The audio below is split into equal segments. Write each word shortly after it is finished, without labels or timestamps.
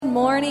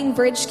morning,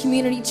 Bridge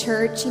Community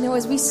Church. You know,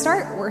 as we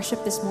start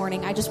worship this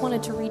morning, I just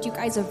wanted to read you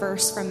guys a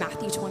verse from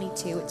Matthew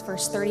 22. It's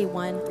verse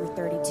 31 through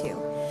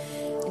 32.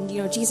 And,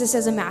 you know, Jesus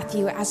says in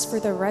Matthew, "As for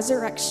the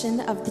resurrection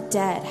of the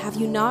dead, have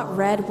you not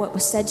read what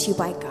was said to you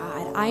by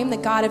God? I am the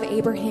God of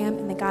Abraham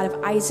and the God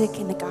of Isaac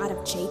and the God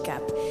of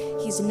Jacob."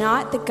 He's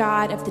not the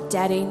God of the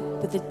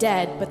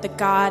dead, but the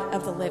God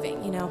of the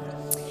living, you know.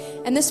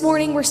 And this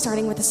morning, we're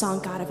starting with the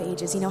song, God of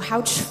Ages. You know, how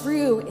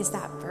true is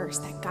that verse,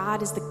 that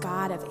God is the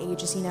God of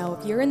ages? You know,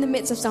 if you're in the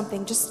midst of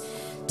something, just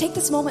take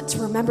this moment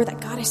to remember that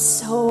God is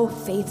so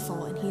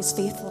faithful, and he is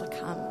faithful to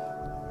come.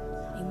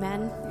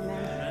 Amen.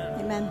 Amen.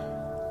 Amen.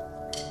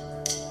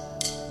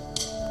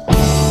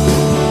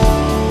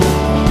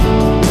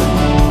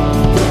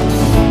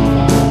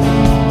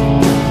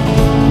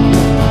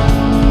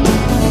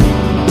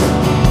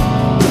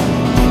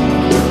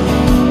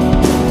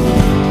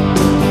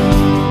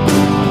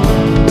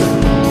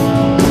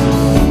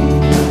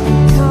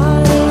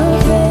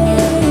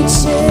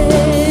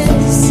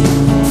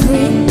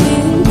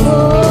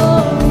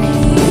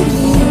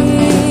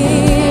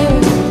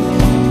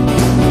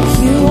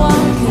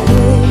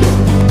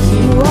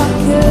 You are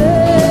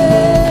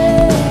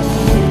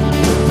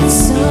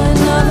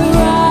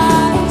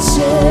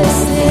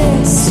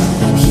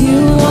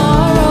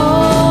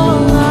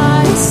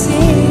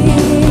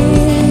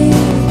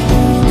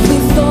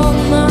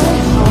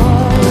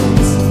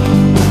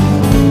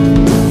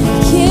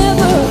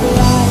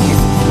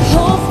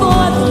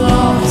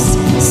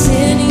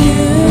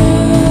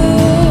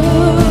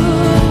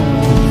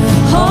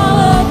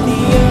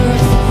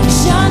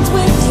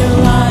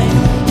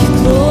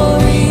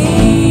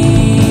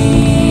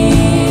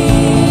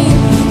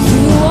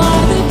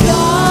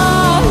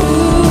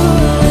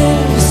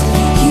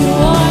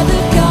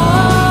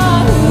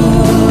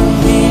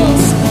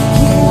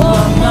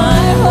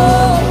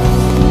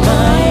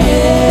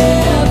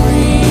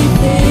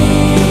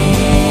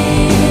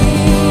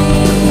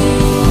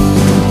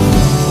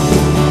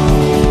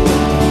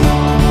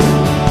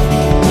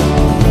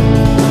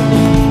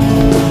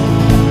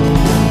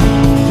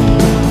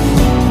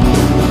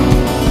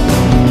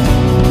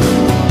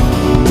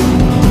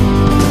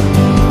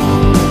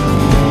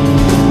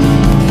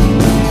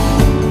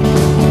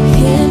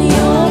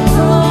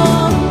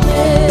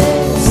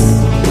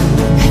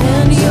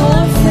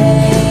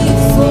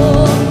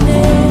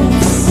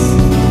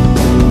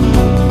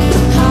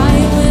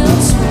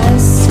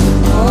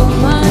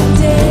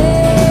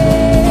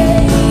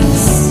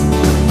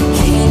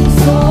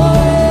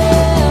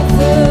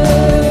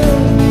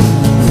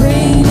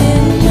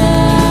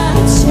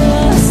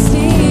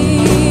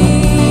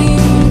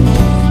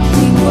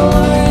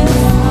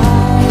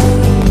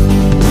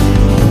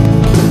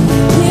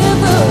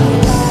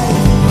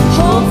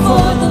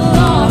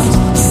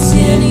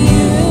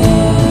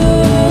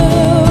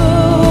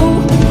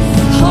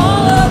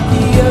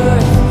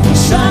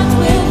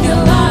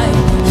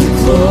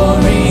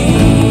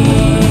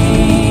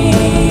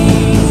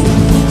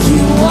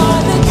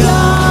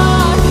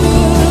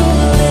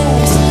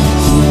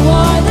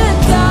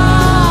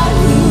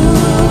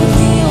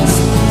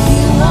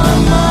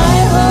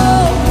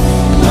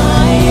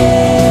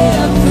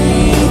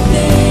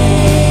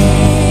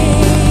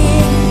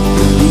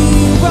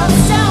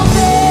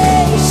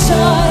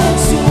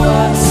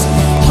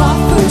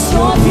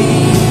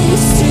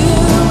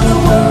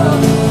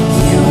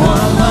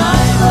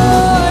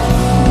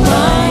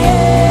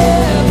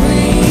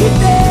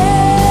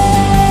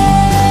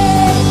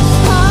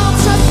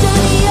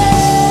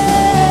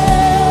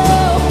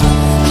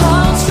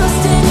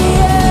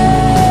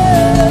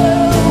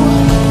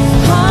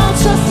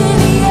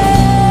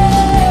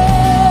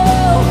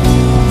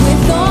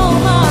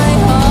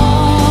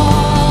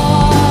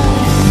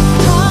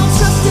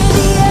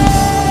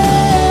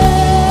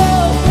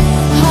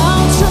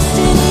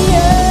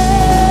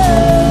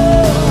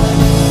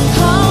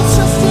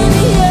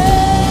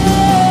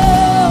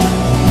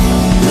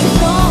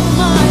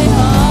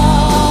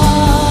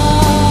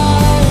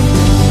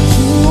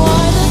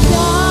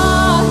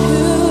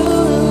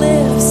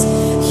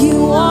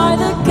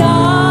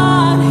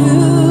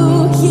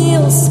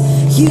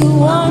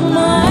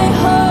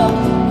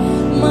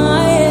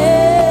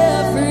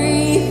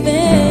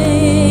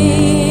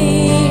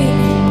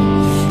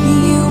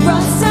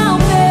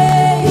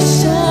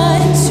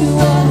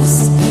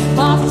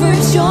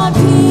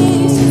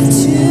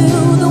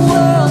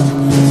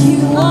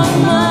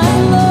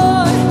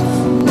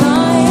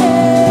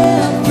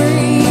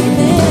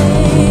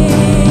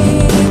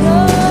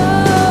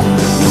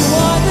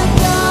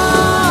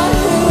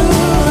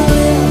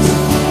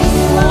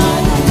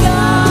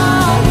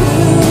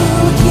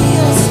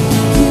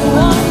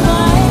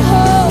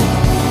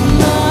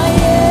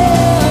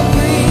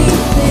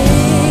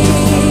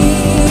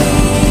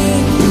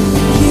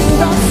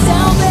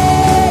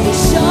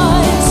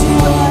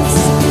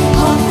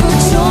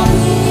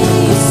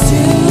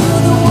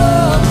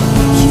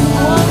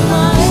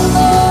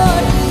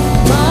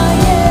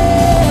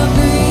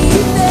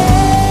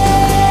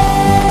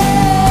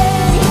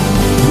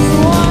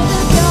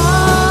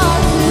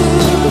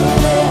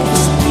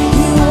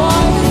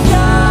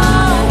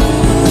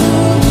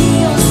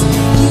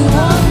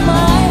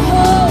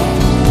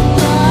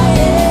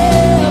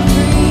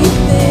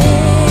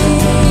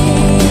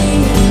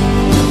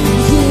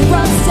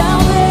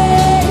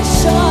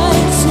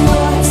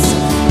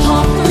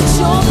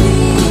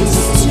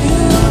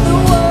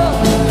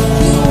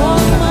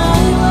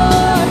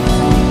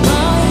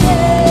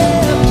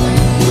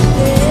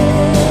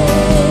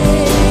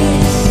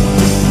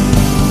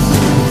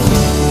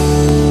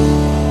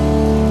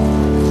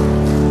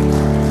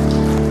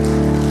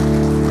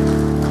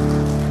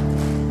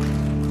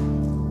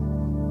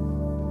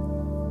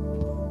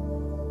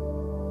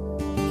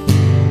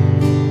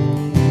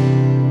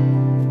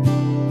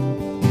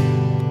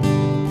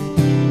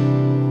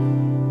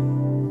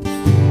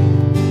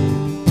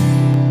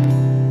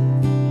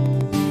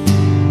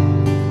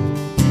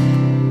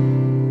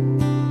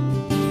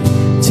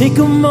Take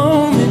a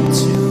moment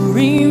to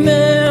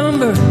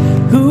remember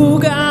who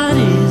God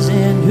is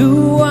and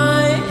who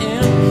I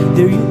am.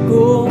 There you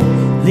go,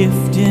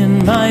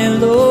 lifting my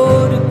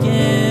load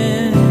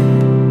again.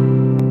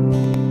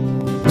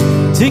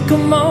 Take a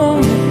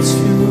moment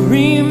to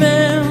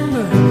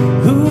remember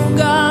who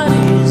God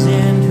is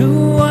and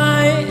who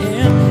I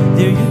am.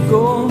 There you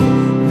go,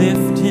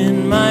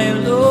 lifting my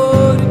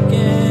load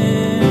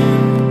again.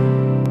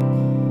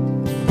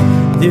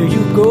 There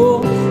you go,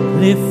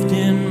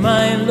 lifting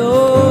my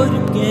load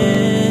again.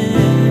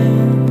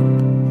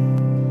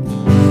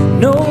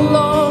 No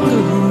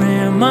longer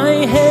am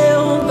I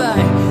held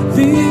by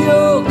the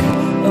yoke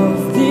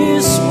of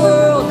this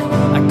world.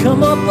 I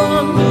come up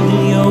under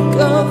the yoke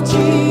of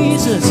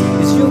Jesus.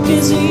 His yoke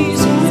is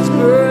easy, his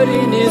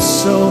burden is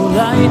so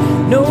light.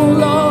 No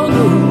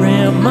longer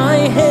am I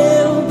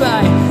held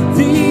by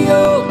the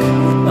yoke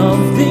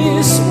of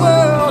this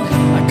world.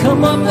 I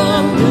come up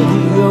under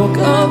the yoke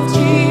of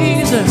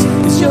Jesus.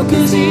 His yoke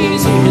is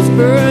easy, his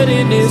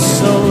burden is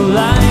so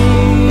light.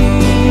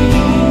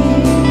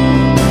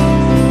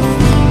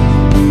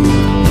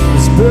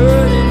 His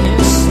burden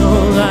is so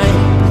light.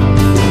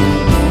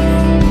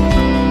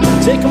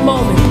 Take a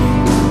moment.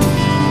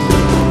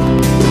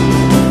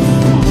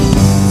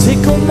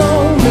 Take a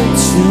moment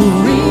to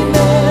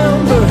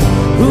remember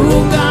who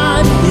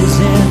God is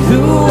and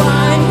who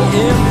I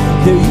am.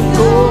 There you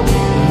go,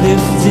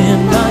 lifting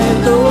my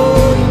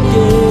load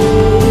again.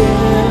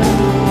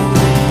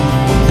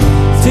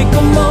 Take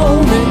a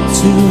moment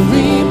to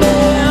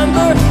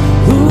remember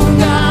who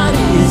God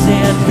is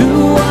and who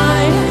I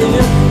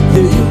am.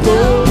 There you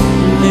go,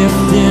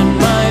 lifting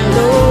my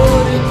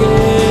load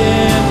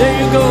again. There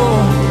you go.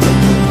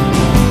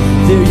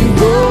 There you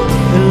go,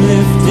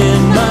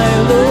 lifting my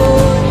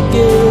load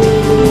again.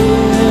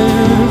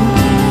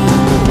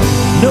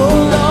 No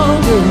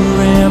longer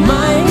am I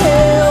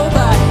held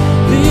by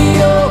the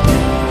yoke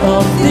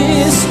of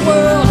this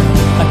world.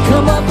 I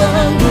come up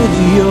under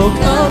the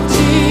yoke of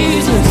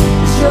Jesus.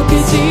 His yoke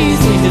is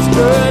easy, his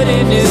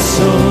burden is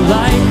so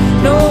light.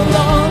 No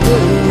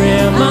longer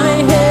am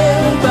I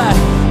held by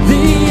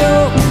the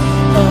yoke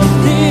of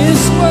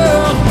this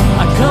world.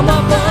 I come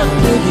up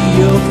under the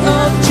yoke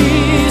of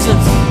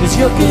Jesus. His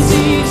yoke is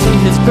easy,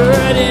 his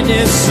burden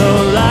is so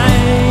light.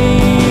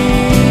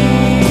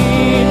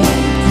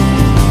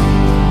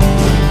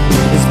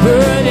 His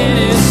burden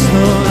is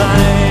so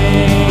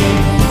light.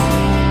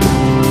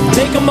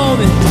 Take a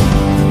moment.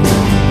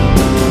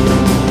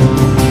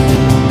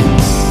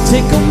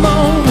 Take a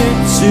moment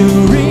to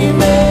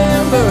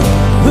remember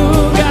who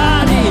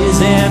God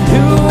is and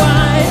who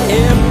I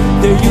am.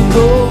 There you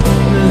go,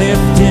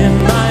 lifting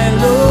my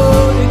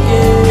load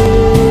again.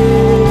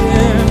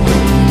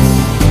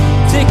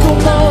 Take a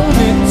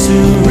moment to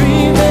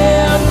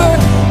remember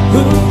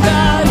who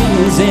God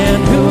is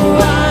and who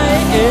I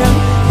am.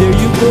 There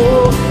you go,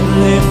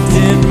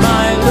 lifting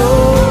my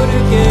load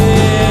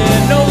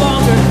again.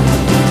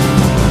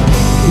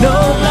 No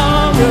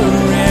longer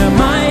am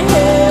I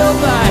held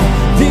by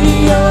the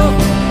yoke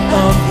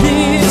of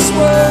this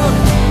world.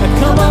 I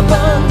come up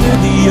under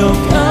the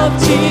yoke of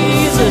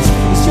Jesus.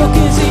 His yoke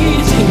is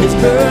easy, his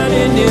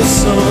burden is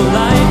so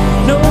light.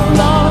 No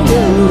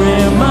longer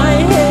am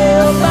I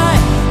held by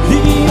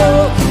the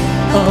yoke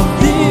of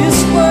this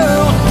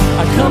world.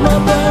 I come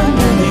up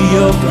under the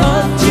yoke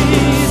of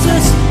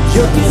Jesus. His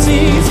yoke is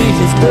easy,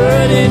 his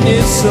burden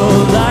is so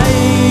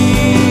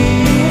light.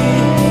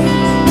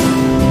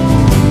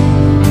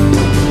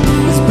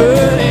 His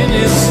burden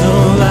is so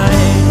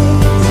light.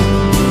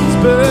 His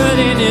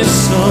burden is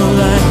so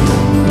light.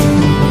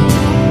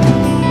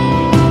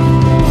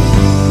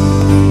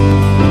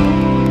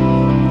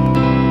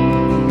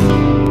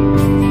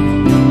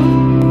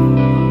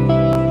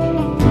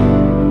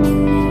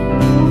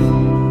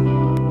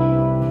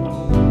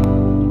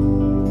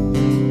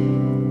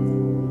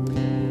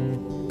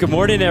 Good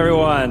morning,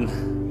 everyone.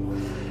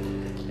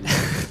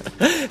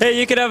 Hey,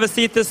 you can have a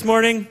seat this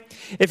morning.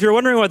 If you're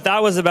wondering what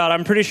that was about,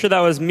 I'm pretty sure that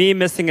was me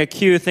missing a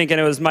cue, thinking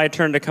it was my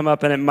turn to come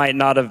up, and it might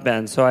not have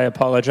been, so I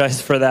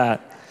apologize for that.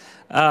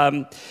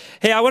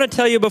 Hey, I want to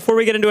tell you before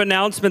we get into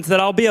announcements that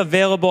I'll be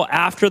available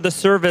after the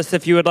service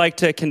if you would like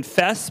to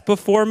confess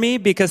before me,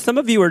 because some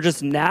of you are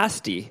just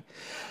nasty.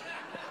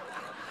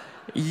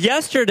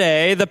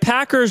 Yesterday, the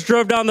Packers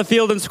drove down the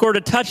field and scored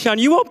a touchdown.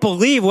 You won't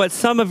believe what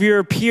some of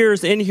your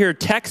peers in here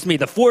text me.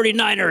 The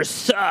 49ers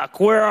suck.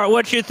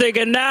 What you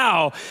thinking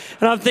now?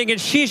 And I'm thinking,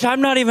 sheesh, I'm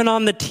not even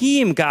on the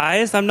team,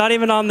 guys. I'm not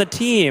even on the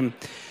team.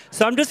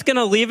 So I'm just going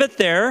to leave it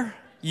there.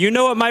 You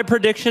know what my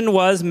prediction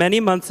was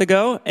many months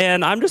ago,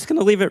 and I'm just going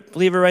to leave it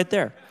right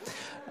there.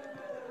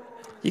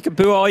 You can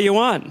boo all you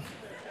want.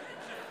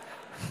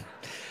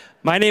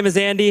 My name is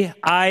Andy.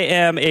 I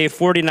am a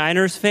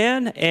 49ers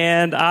fan,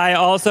 and I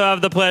also have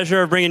the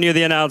pleasure of bringing you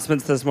the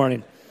announcements this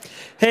morning.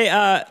 Hey,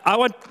 I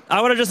want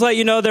to just let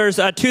you know there's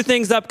two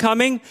things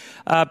upcoming.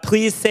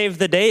 Please save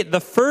the date. The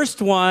first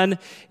one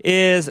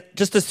is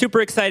just a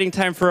super exciting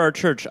time for our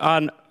church.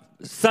 On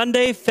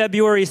Sunday,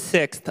 February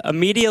 6th,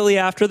 immediately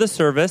after the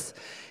service,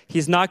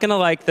 He's not going to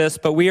like this,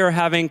 but we are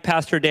having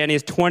Pastor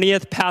Danny's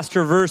 20th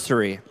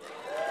pastorversary.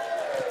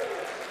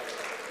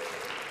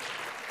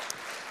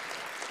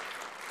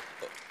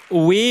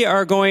 We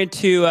are going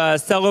to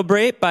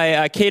celebrate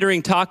by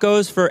catering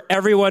tacos for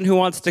everyone who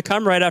wants to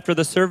come right after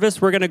the service.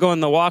 We're going to go in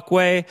the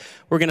walkway.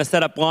 We're going to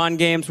set up lawn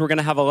games. We're going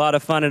to have a lot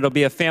of fun. It'll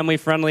be a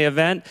family-friendly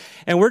event.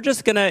 And we're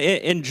just going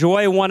to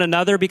enjoy one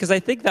another because I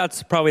think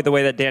that's probably the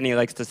way that Danny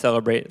likes to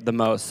celebrate the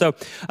most. So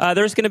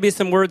there's going to be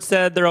some words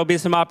said. There will be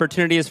some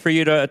opportunities for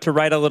you to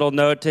write a little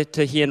note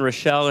to he and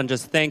Rochelle and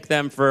just thank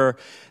them for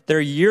their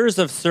years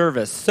of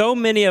service. So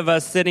many of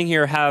us sitting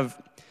here have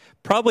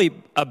probably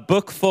a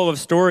book full of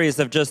stories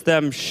of just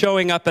them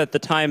showing up at the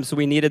times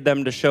we needed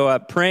them to show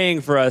up,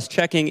 praying for us,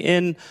 checking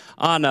in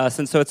on us.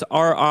 And so it's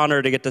our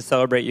honor to get to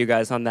celebrate you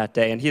guys on that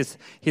day. And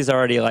he's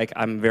already like,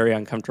 I'm very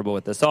uncomfortable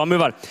with this. So I'll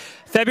move on.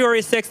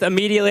 February 6th,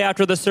 immediately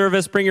after the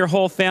service, bring your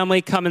whole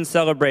family, come and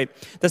celebrate.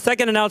 The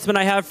second announcement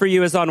I have for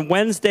you is on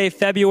Wednesday,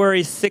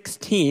 February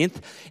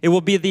 16th. It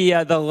will be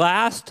the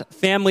last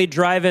family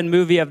drive-in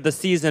movie of the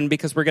season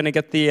because we're going to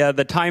get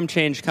the time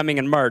change coming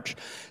in March.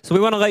 So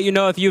we want to let you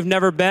know if you've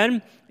never been,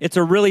 it's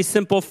a really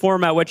simple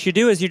format. What you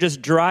do is you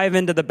just drive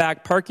into the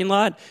back parking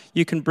lot.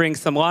 You can bring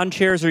some lawn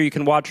chairs or you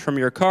can watch from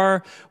your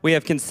car. We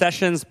have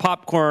concessions,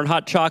 popcorn,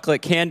 hot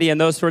chocolate, candy, and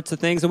those sorts of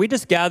things. And we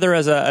just gather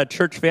as a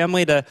church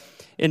family to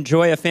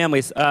enjoy a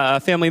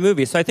family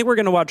movie. So I think we're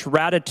going to watch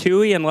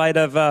Ratatouille in light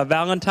of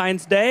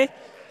Valentine's Day.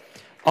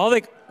 All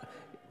the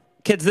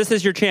kids, this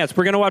is your chance.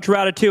 We're going to watch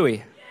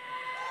Ratatouille.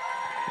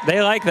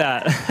 They like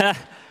that.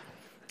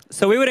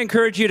 So we would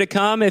encourage you to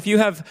come. If you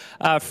have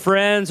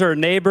friends or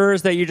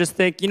neighbors that you just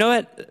think, you know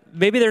what,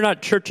 maybe they're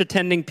not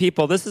church-attending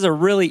people. This is a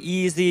really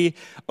easy,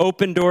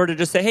 open door to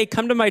just say, hey,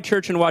 come to my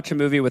church and watch a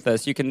movie with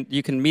us. You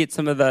can meet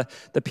some of the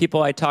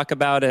people I talk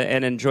about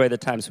and enjoy the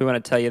time. So we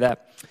want to tell you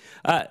that.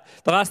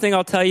 The last thing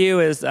I'll tell you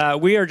is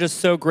we are just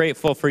so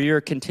grateful for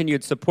your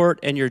continued support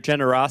and your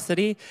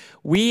generosity.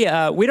 We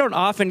don't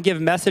often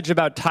give message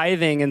about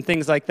tithing and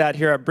things like that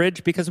here at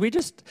Bridge because we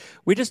just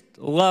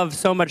love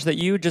so much that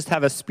you just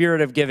have a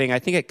spirit of giving. I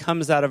think it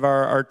comes out of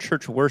our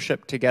church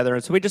worship together.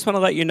 And so we just want to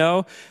let you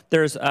know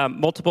there's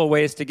multiple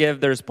ways to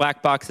give. There's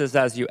black boxes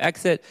as you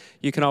exit.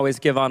 You can always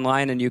give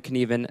online, and you can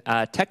even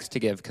text to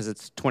give because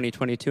it's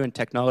 2022 and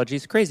technology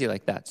is crazy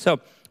like that.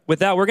 So with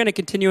that, we're going to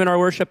continue in our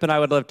worship, and I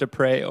would love to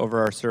pray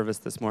over our service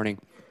this morning.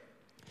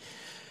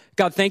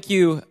 God, thank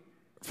you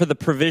for the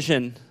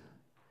provision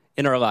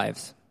in our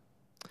lives.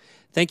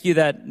 Thank you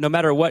that no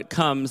matter what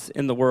comes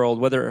in the world,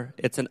 whether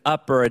it's an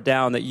up or a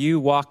down, that you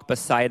walk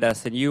beside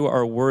us and you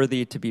are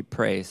worthy to be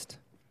praised.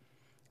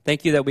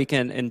 Thank you that we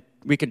can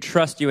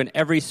trust you in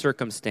every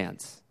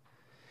circumstance.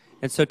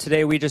 And so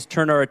today we just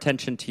turn our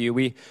attention to you.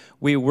 We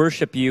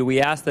worship you.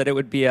 We ask that it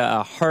would be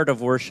a heart of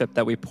worship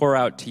that we pour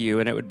out to you,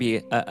 and it would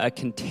be a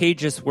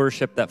contagious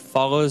worship that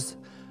follows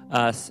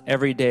us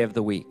every day of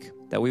the week.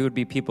 That we would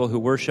be people who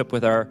worship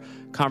with our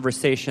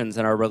conversations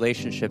and our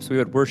relationships. We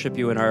would worship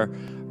you in our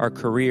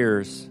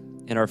careers,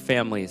 in our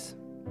families.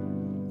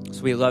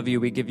 So we love you.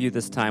 We give you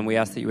this time. We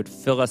ask that you would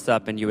fill us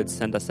up and you would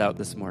send us out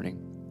this morning.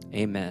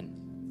 Amen.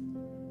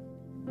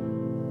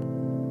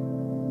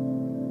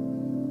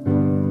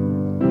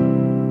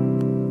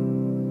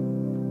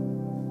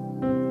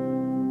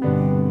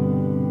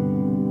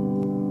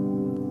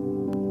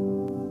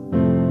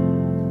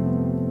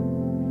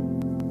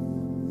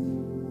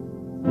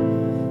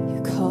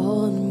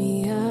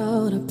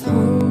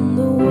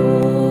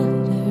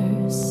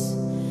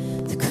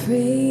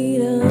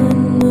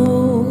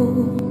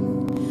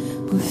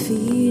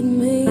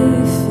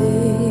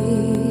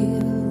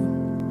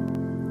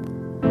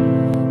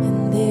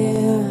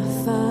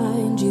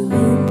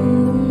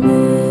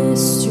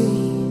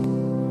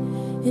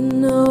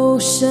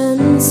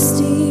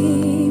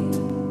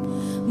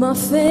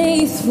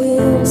 Faith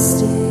will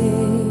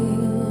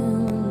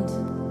stand,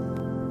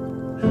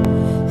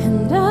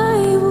 and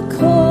I will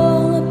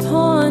call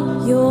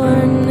upon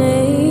your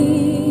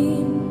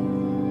name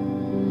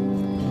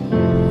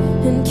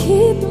and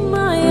keep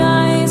my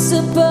eyes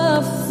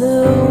above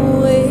the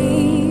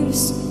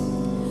waves.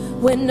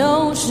 When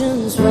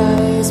oceans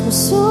rise, my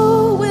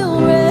soul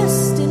will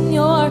rest in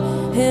your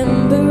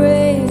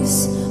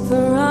embrace,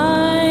 for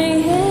I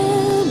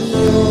am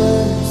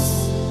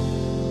yours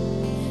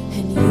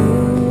and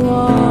you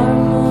are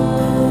mine.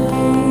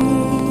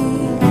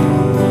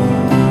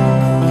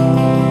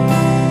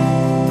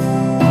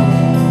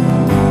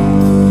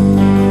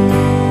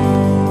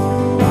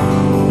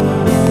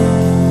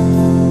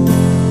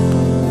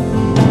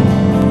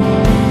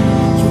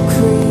 Your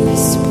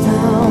grace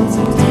abounds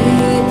in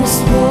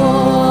deepest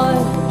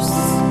waters.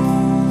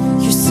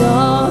 Your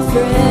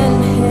sovereign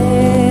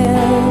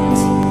hand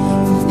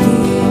will be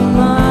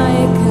my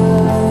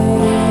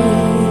guide.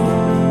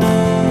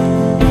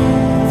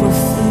 For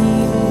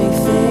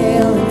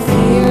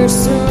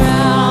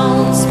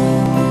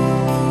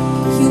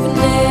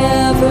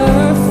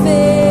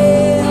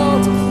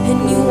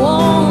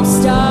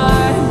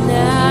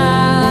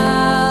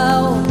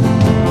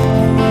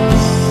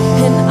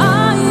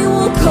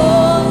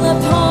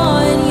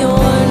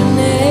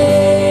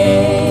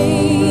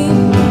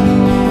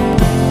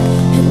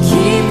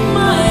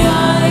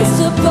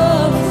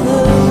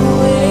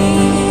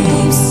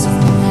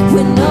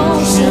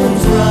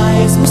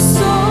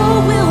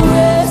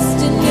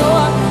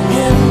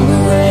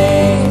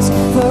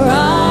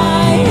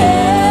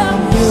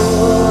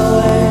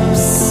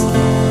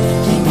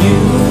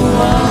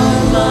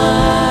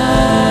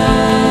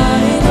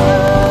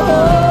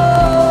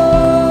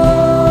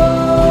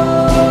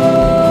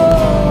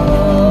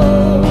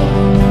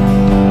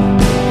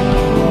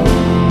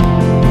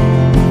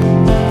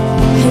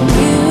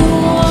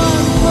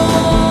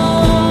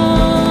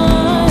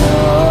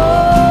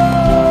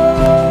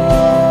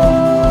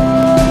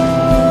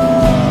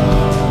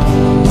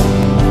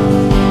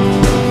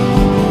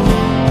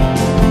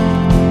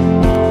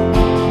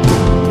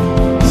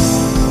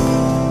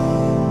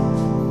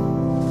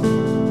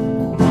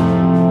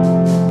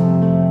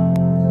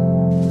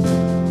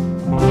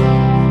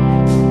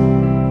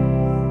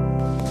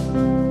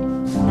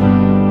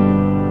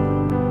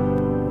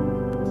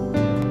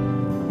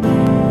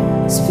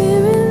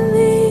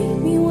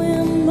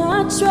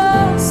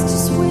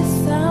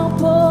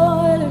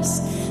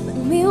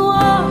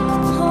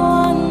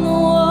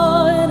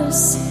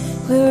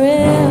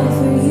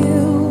wherever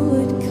you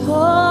would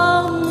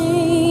call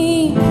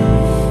me.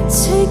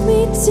 Take me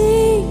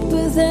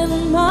deeper than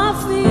my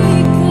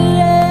feet could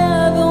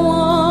ever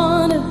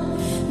wander.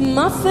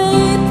 My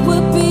faith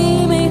would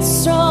be made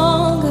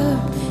stronger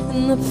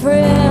in the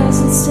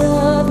presence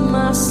of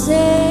my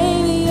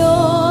Savior.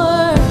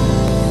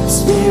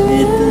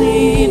 Spirit,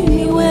 lead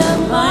me where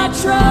my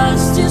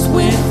trust is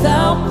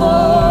without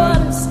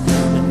borders.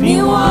 Let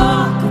me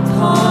walk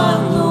upon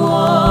the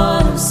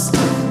waters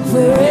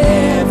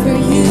wherever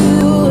you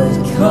would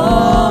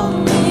call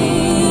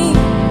me.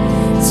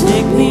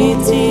 Take me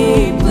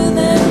deeper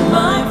than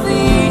my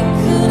feet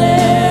could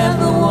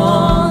ever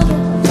wander.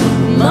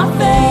 My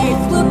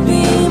faith will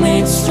be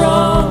made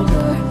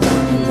stronger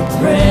in the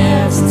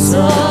presence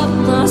of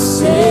my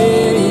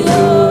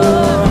Savior.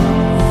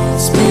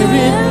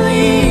 Spirit,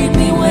 lead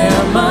me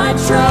where my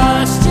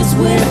trust is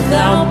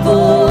without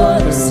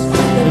borders.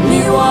 Let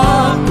me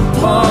walk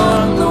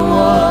upon the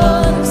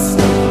waters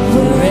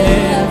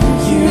wherever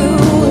you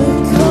would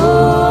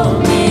call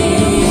me.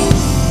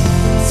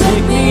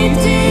 Take me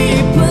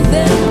deeper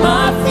than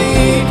my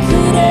feet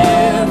could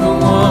ever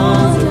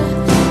wander.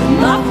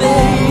 My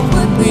faith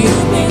would be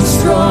made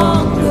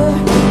stronger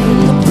in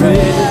the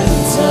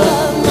presence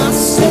of my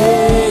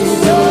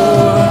Savior.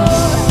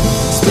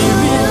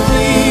 Spirit,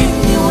 lead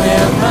me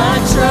where my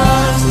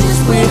trust is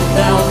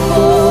without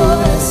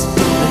borders.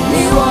 Let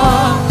me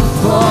walk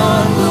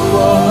upon the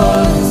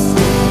waters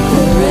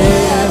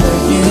wherever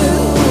you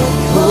would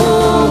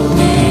call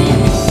me.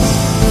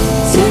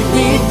 Take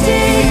me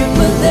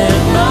deeper than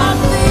my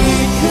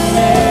feet could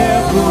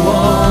ever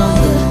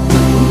wander.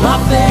 My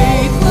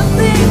faith will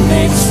be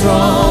made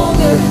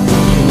stronger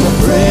in the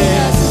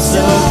presence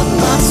of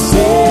my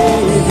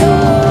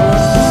Savior.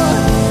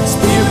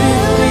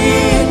 Spirit,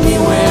 lead me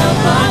where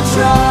my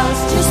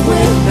trust is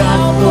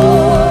without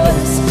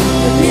borders.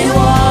 Let me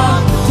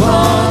walk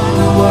upon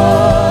the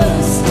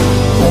waters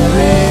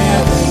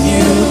wherever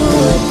you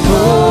would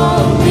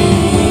call me.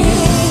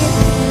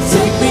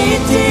 Take me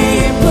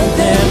deeper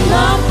than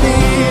my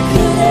feet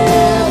could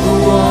ever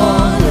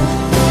wander,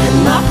 and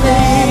my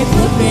faith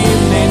will be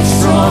made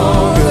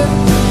stronger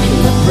in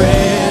the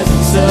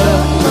presence of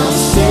my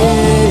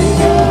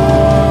Savior.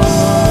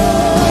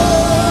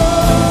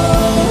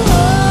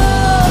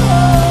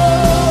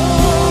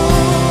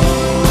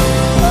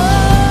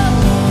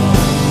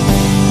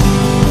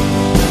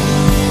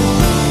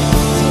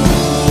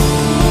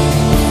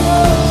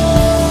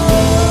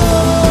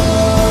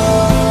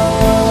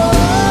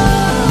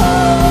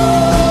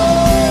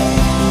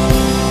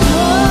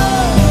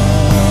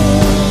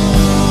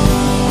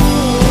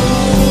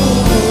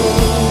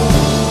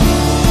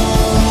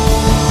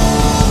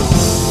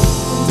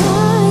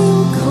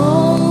 I'll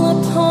call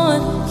upon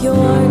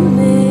your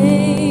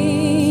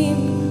name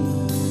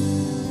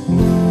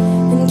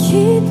and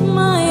keep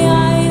my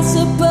eyes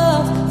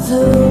above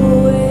the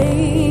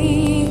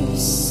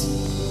waves.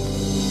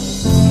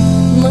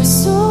 My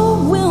soul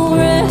will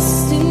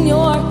rest in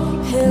your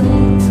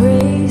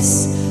embrace,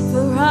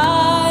 for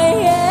I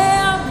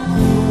am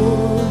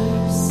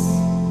yours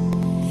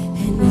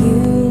and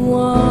you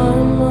are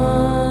mine.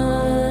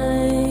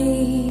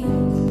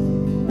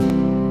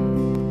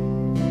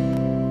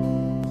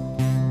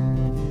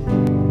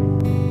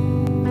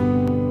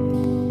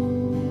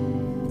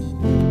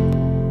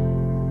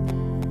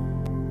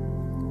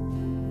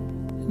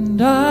 And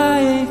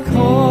I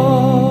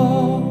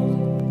call,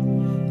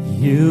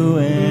 you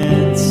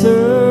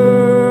answer,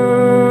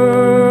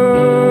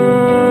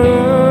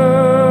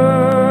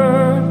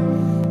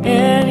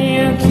 and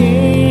you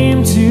came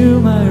to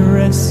my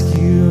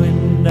rescue,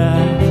 and I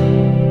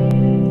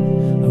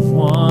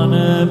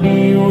wanna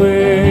be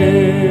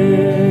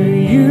where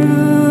you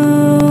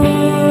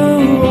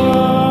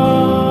are.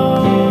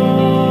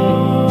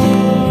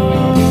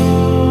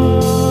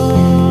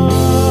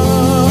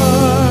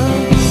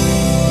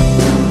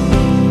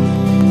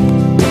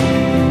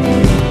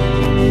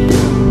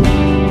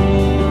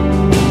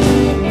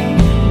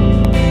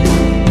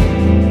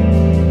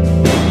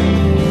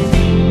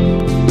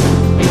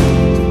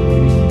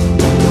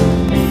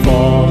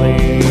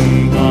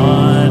 Falling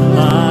on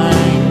my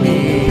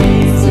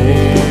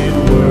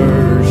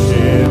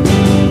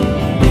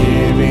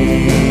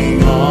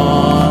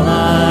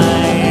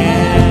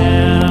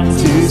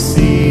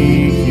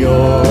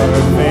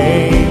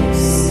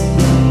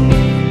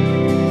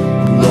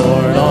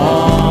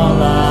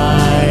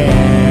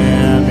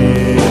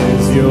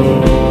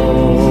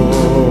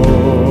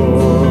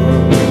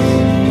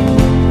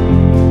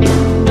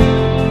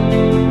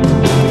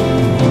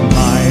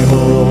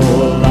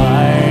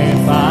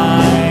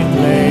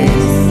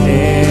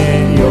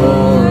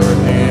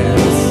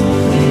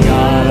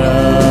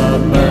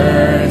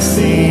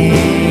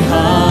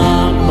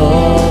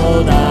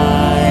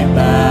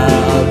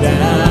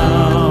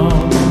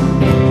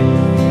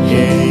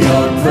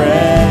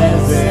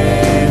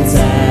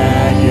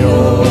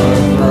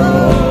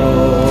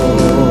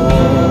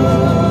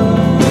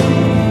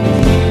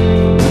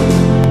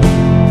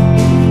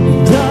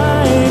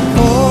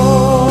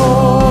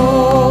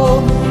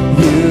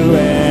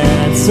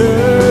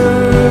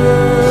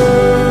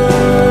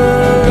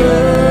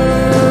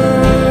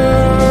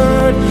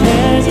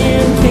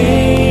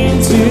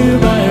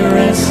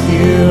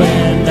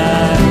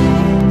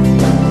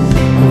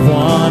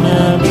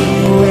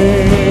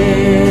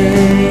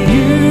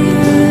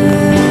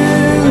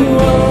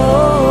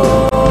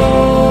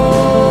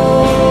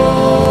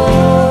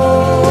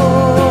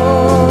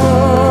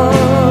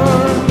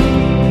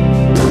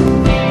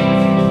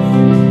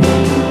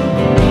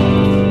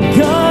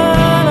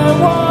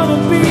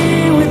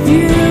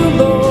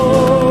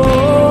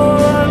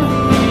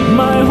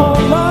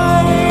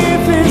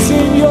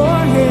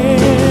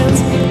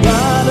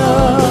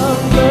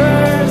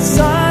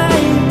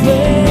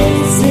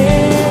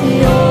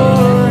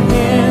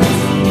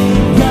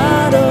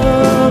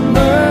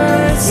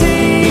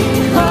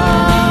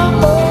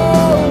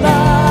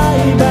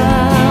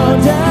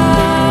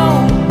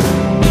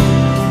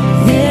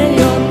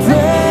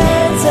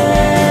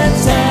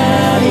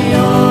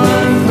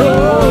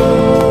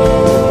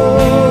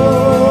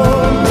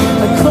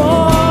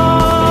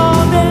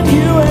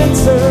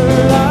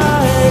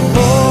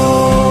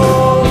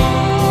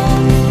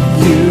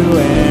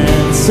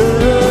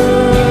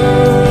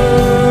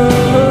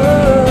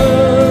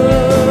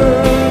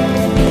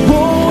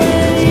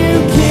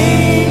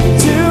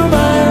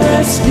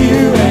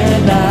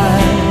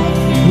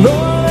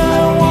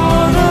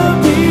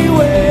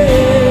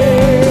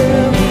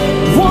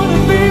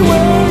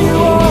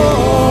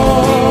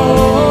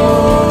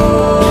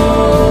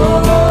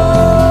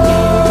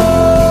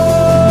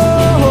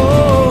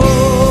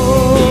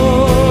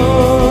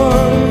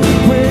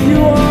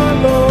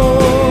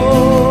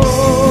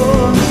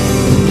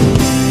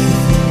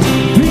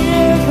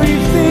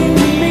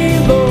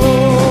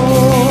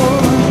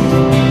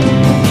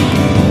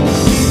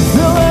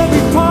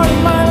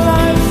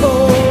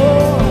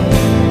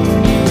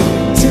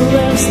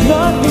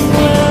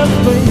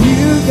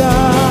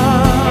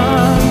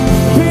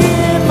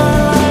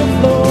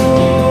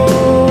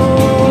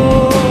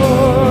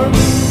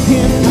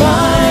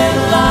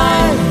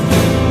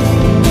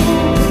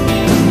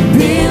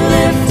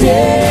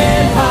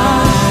lifted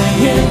high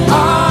in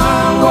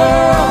our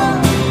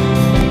world.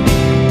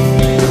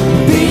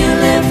 Be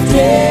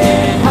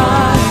lifted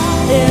high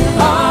in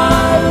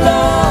our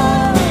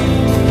love.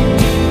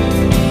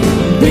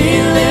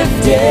 Be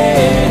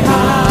lifted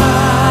high.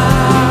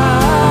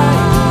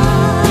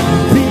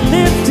 Be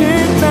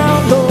lifted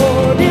now,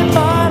 Lord, in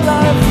my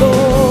life,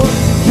 Lord,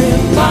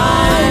 in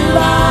my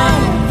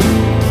life.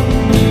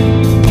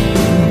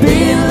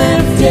 Be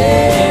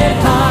lifted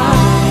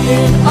high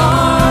in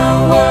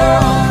our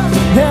world.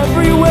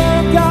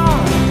 Everywhere,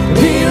 God,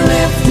 be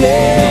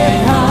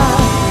lifted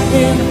high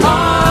in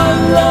our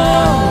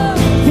love,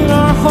 in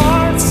our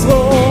hearts,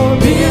 Lord,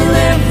 be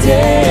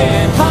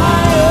lifted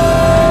higher.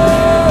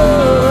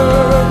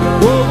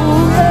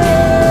 Oh,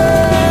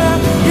 yeah.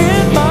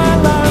 In my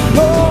life,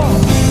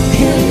 Lord,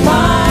 in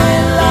my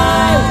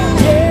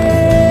life,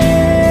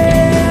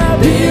 yeah.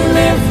 Be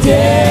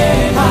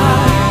lifted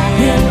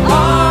high in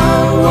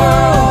our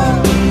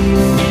world.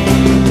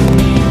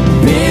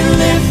 Be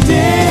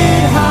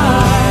lifted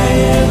high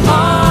in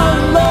our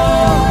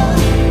love.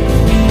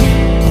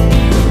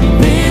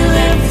 Be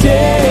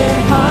lifted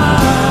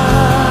high.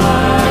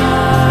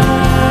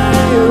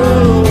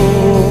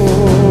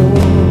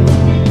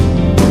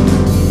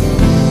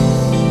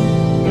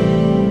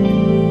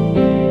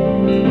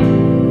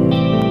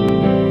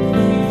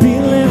 Be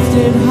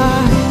lifted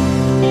high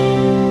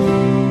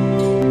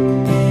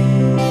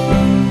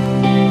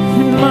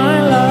in my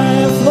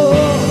life,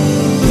 Lord,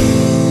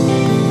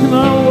 in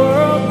our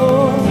world,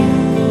 Lord,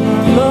 in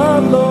our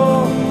love,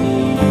 Lord.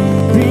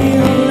 Be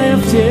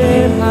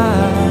lifted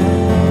high.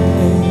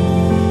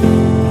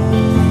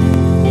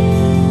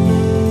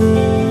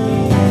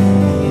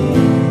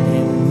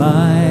 In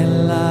my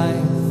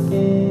life,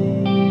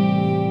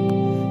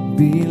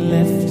 be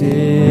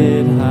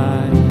lifted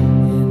high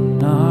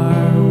in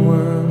our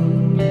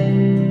world.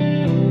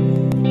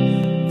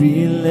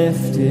 Be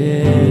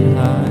lifted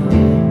high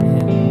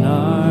in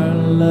our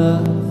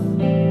love.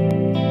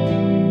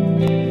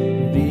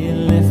 Be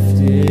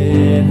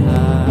lifted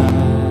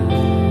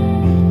high.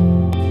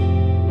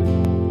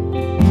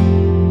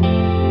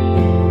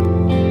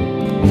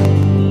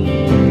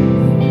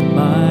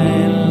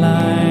 My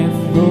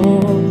life,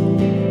 Lord,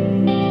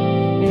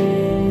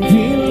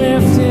 be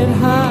lifted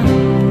high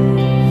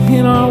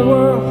in our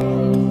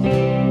world.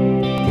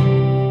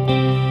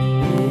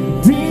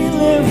 Be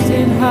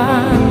lifted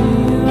high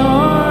in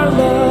our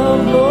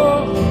love,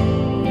 Lord.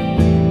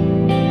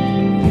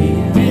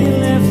 Be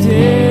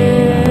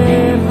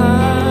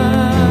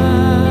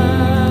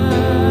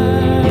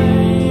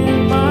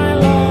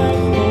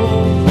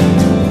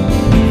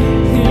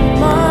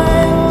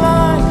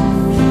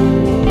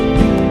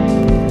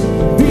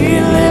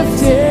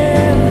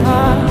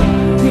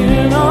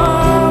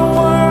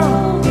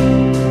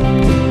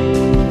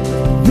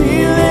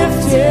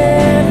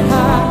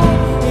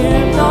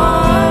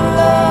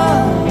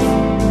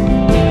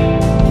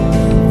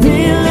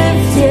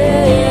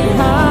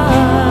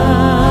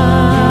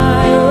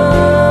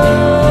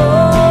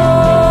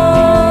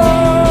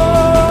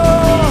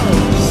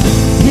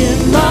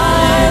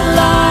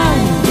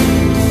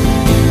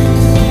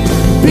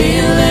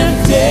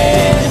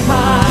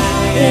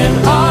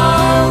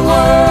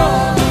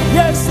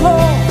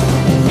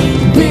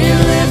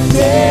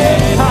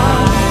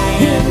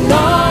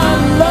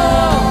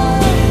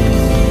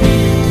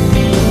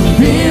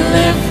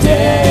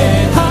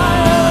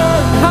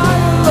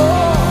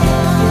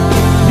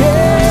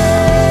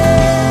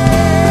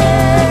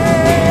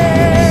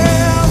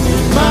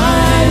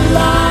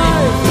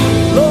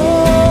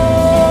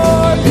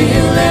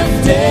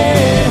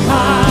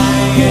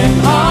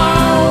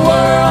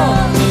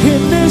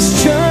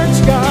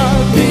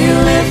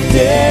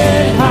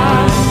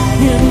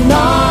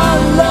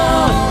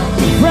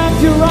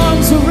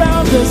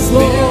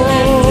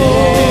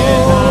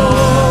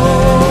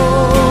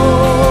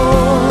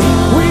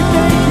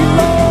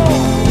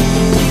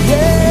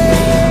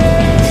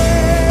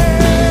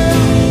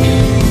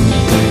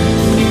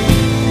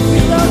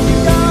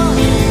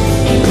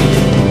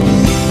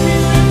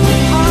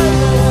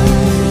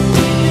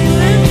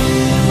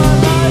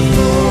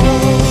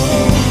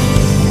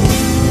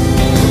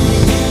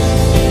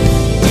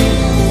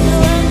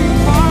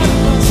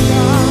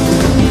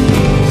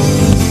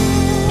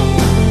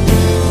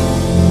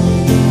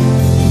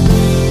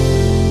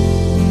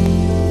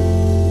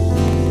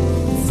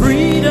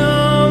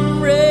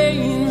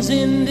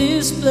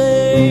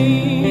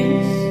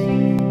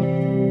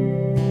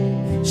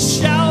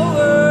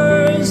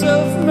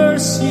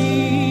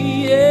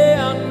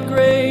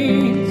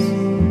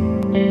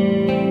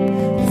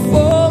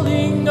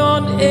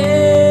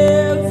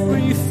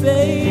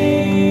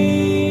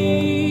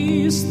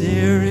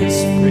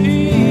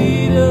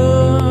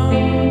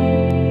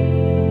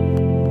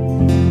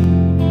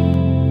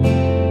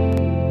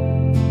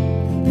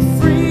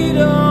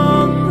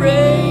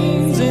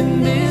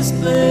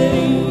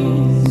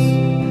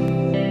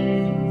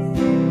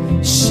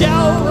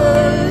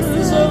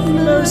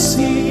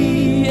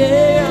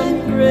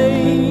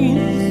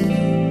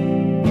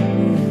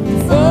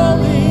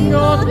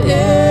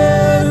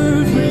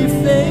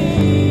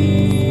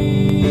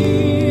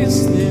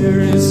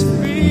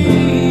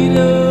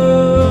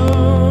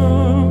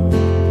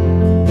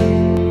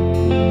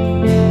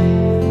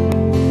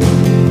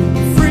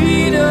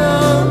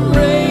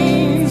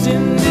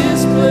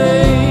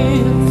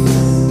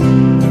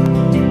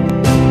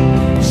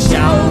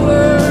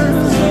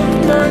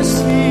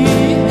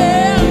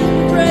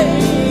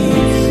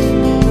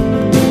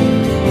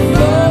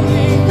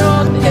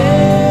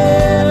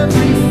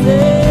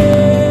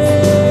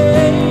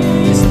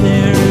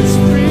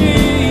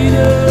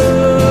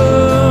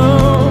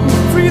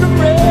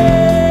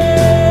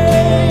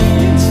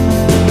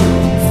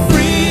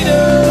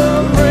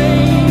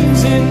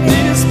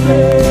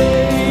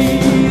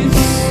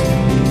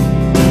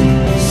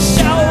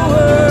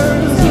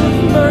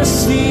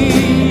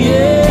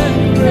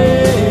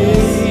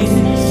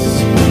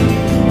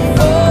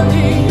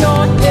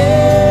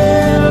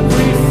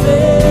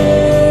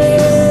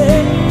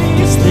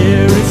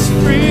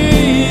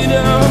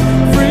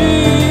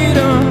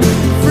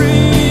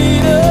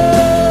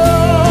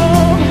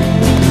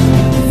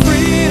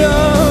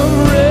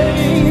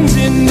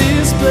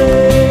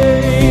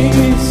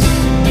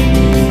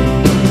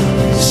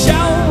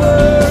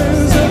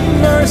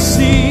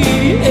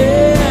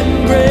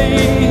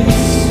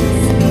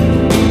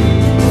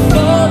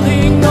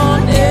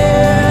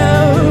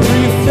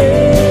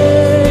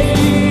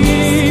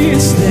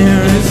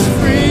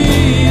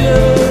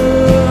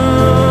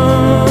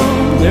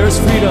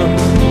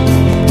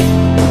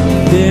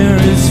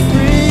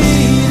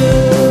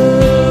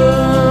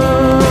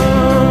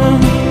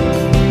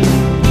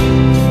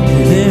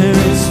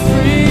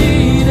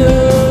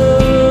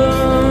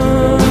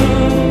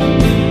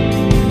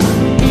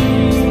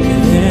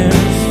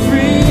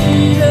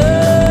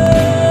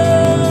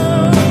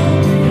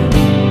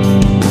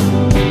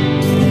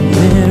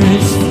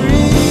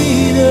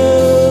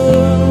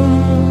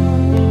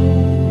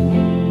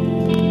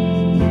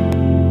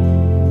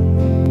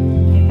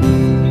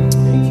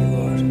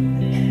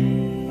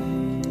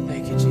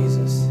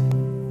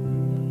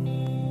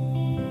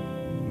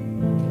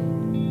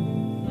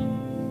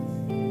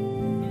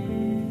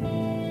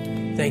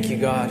Thank you,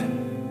 God.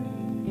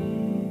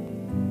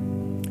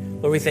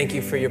 Lord, we thank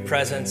you for your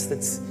presence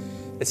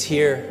that's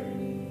here.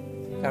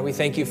 God, we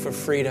thank you for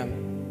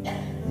freedom.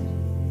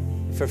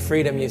 For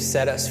freedom, you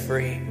set us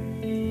free.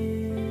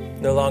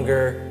 No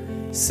longer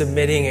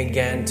submitting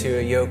again to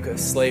a yoke of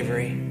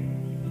slavery.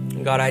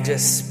 And God, I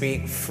just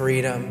speak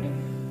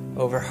freedom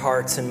over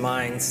hearts and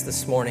minds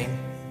this morning.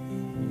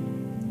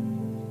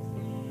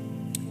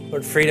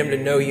 Lord, freedom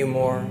to know you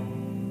more.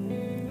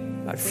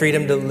 God,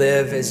 freedom to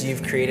live as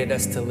you've created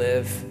us to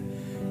live.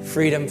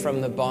 Freedom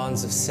from the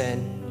bonds of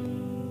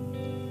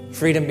sin.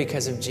 Freedom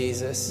because of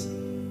Jesus.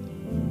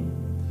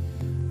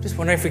 Just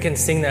wondering if we can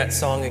sing that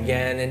song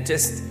again and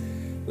just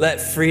let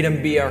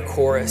freedom be our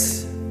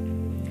chorus.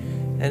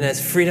 And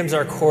as freedom's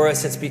our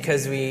chorus, it's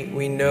because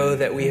we know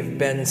that we have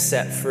been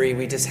set free.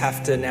 We just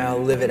have to now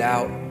live it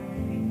out.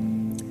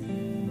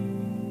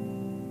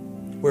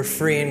 We're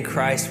free in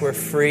Christ. We're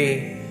free,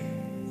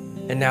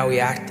 and now we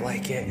act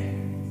like it.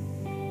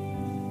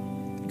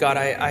 God,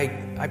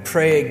 I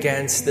pray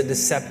against the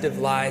deceptive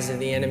lies of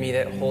the enemy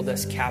that hold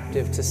us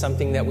captive to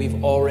something that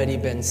we've already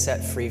been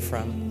set free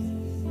from.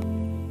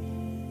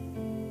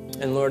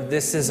 And Lord,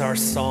 this is our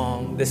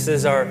song. This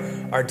is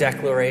our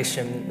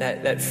declaration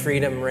that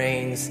freedom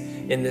reigns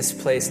in this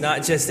place,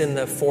 not just in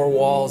the four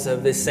walls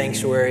of this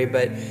sanctuary,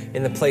 but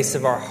in the place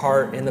of our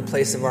heart, in the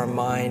place of our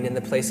mind, in the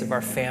place of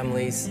our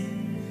families,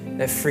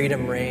 that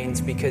freedom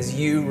reigns because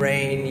you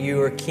reign. You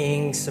are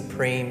King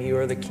supreme. You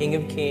are the King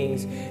of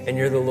kings, and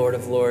you're the Lord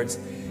of lords.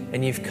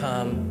 And you've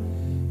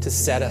come to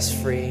set us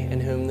free,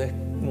 and whom the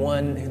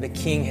one who the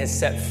King has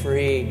set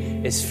free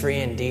is free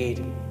indeed.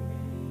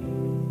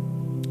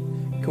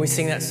 Can we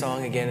sing that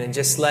song again and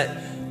just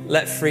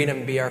let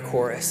freedom be our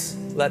chorus?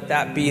 Let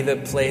that be the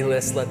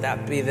playlist. Let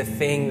that be the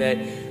thing that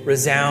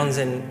resounds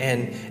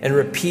and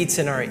repeats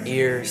in our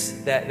ears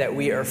that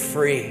we are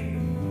free,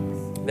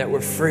 that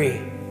we're free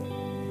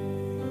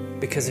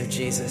because of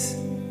Jesus.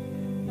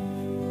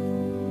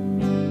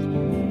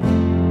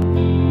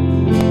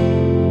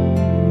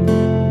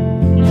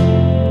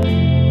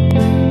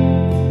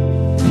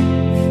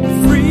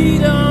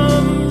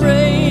 Freedom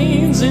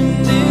reigns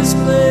in this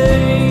place.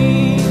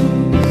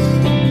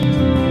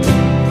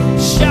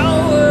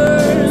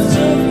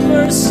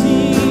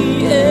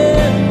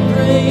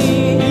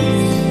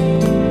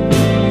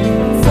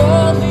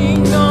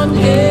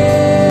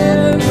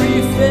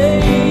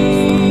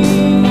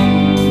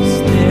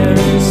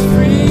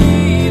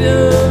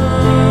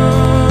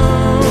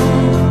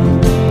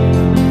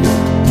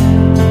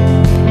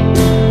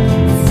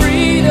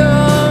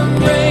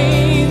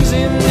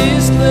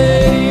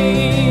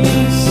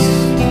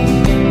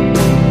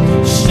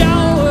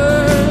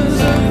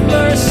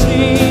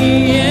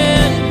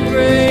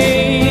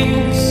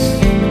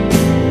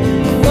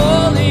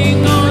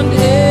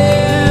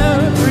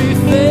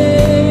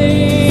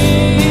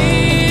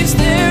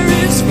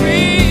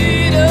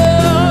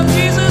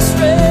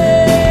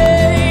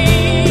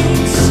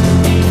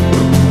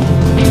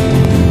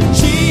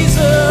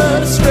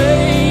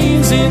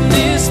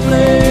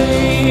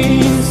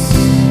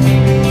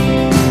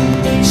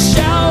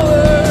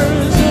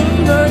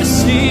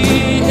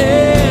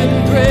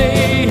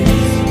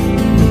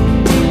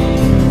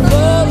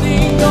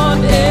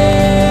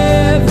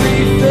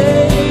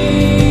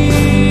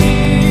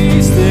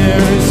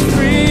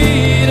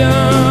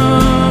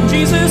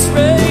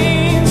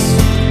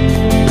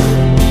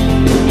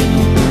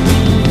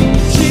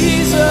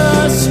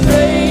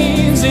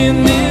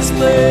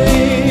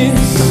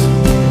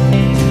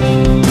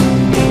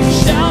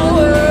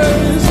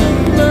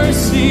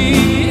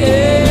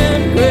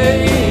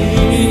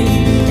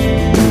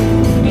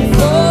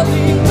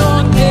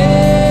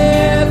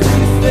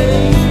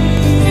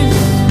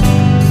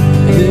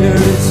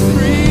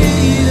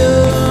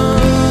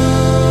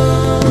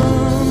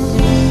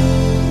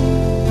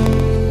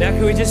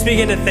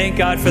 Begin to thank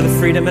God for the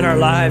freedom in our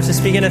lives.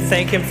 Just begin to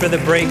thank Him for the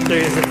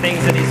breakthroughs, the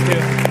things that He's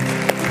doing.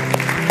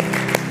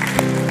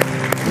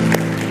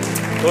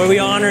 Lord, we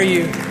honor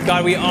you.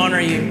 God, we honor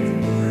you.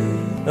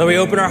 Lord, we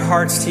open our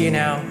hearts to you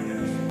now.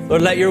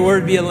 Lord, let your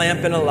word be a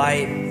lamp and a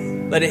light.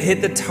 Let it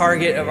hit the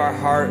target of our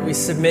heart. We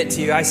submit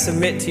to you. I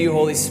submit to you,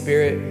 Holy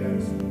Spirit.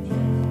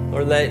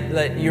 Lord,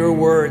 let your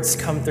words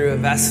come through a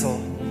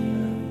vessel.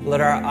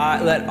 Let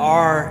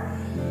our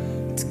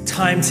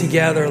time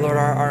together, Lord,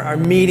 our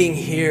meeting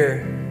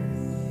here,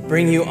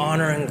 bring you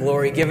honor and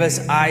glory. Give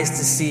us eyes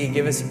to see.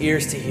 Give us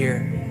ears to hear.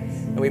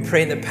 And we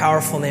pray in the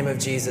powerful name of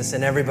Jesus.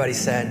 And everybody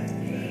said,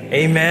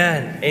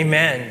 amen,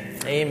 amen,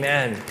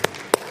 amen,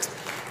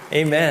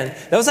 amen.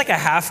 That was like a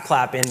half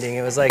clap ending.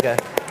 It was like a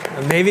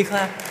maybe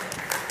clap.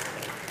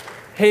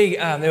 Hey,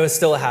 it was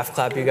still a half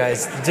clap, you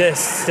guys.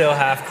 Just still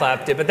half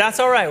clapped it. But that's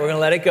all right. We're going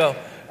to let it go.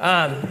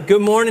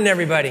 Good morning,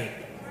 everybody.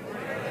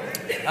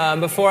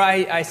 Before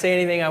I say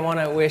anything, I want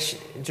to wish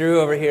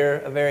Drew over here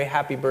a very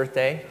happy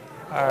birthday.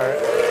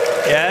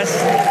 Yes?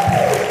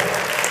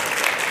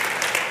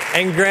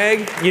 And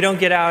Greg, you don't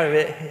get out of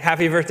it.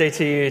 Happy birthday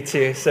to you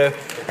too. So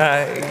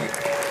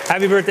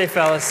Happy birthday,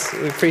 fellas.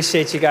 We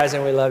appreciate you guys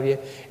and we love you.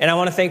 And I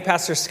want to thank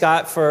Pastor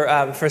Scott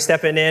for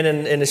stepping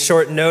in a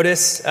short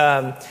notice.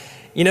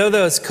 You know,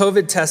 those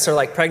COVID tests are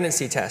like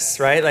pregnancy tests,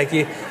 right? Like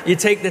you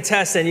take the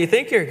test and you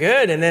think you're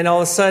good, and then all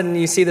of a sudden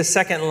you see the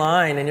second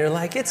line and you're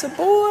like, it's a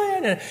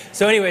boy.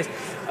 So anyways,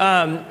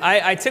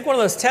 I took one of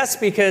those tests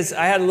because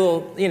I had a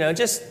little,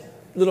 just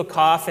little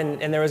cough,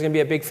 and there was going to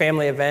be a big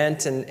family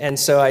event, and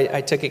so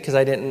I took it because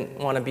I didn't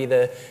want to be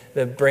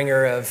the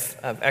bringer of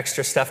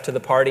extra stuff to the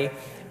party.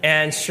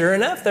 And sure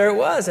enough, there it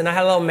was. And I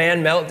had a little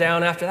man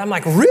meltdown after that. I'm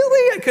like,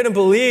 really? I couldn't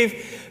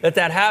believe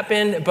that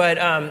happened. But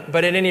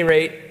at any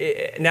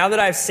rate, now that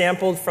I've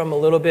sampled from a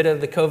little bit of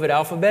the COVID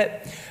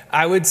alphabet,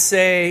 I would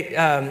say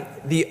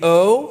the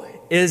O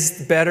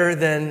is better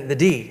than the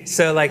D.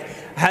 So like,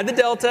 I had the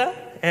Delta,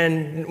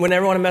 and would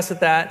never want to mess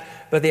with that.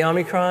 But the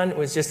Omicron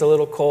was just a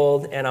little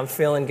cold, and I'm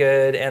feeling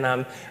good, and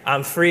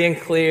I'm free and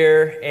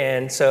clear.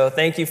 And so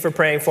thank you for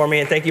praying for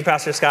me, and thank you,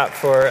 Pastor Scott,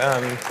 for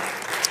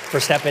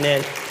stepping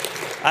in.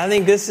 I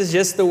think this is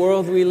just the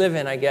world we live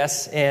in, I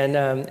guess, and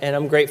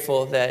I'm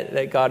grateful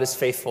that God is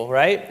faithful,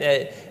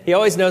 right? He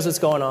always knows what's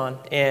going on,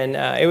 and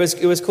it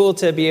was cool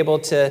to be able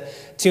to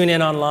tune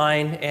in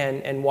online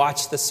and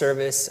watch the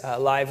service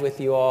live with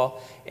you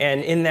all.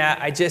 And in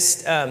that, I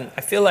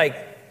feel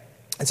like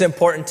it's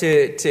important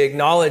to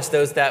acknowledge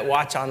those that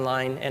watch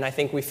online, and I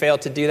think we fail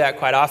to do that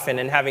quite often.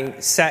 And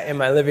having sat in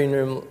my living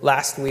room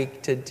last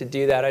week to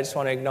do that, I just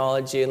want to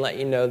acknowledge you and let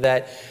you know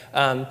that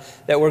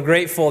we're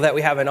grateful that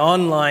we have an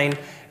online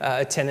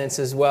attendance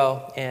as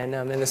well. And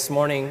this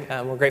morning,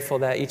 we're grateful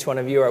that each one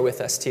of you are with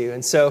us too.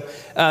 And so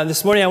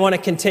this morning, I want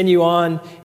to continue on